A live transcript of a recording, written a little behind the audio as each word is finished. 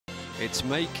It's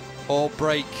make or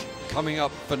break coming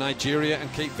up for Nigeria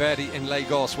and Cape Verde in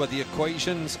Lagos, where the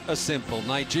equations are simple.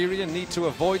 Nigeria need to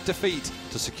avoid defeat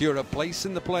to secure a place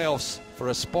in the playoffs for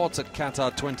a spot at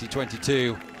Qatar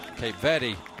 2022. Cape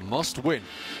Verde must win.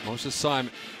 Osimhen,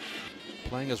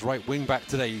 playing as right wing back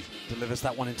today, delivers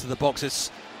that one into the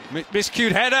boxes.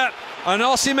 Miscued header, and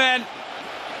Osimhen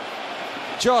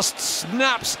just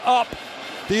snaps up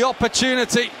the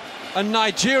opportunity, and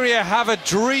Nigeria have a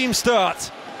dream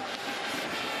start.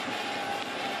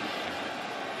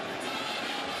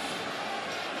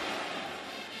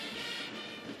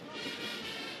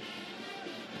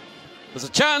 There's a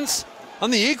chance,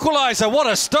 and the equaliser. What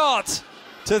a start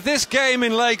to this game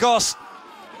in Lagos.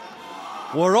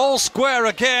 We're all square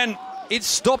again.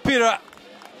 It's Stopira.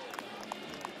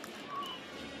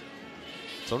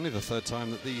 It's only the third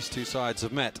time that these two sides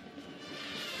have met.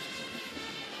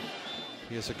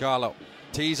 Here's Agallo.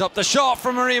 Tees up the shot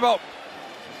from Maribo.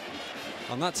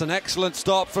 And that's an excellent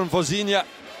stop from Osimhen.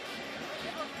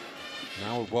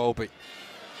 Now Iwobi.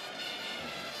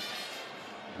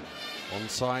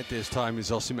 Onside this time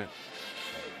is Osimhen.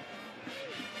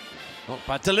 Not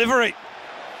bad delivery.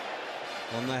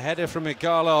 On the header from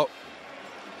Agallo.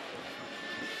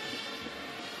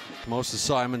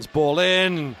 Osimhen's ball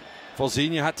in.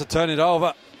 Osimhen had to turn it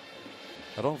over.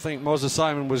 I don't think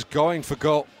Osimhen was going for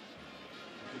goal.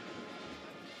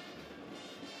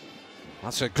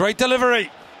 That's a great delivery.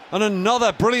 And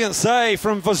another brilliant save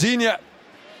from Osimhen.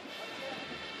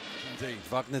 Indeed,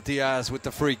 Wagner Diaz with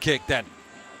the free kick then.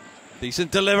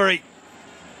 Decent delivery.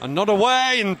 And not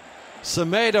away. And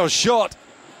Semedo's shot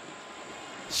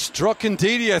struck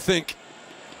Ndidi, I think.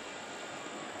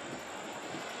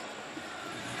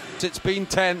 It's been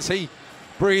tense. He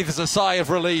breathes a sigh of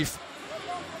relief.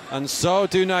 And so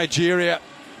do Nigeria.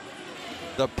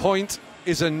 The point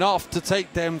is enough to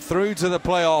take them through to the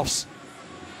playoffs.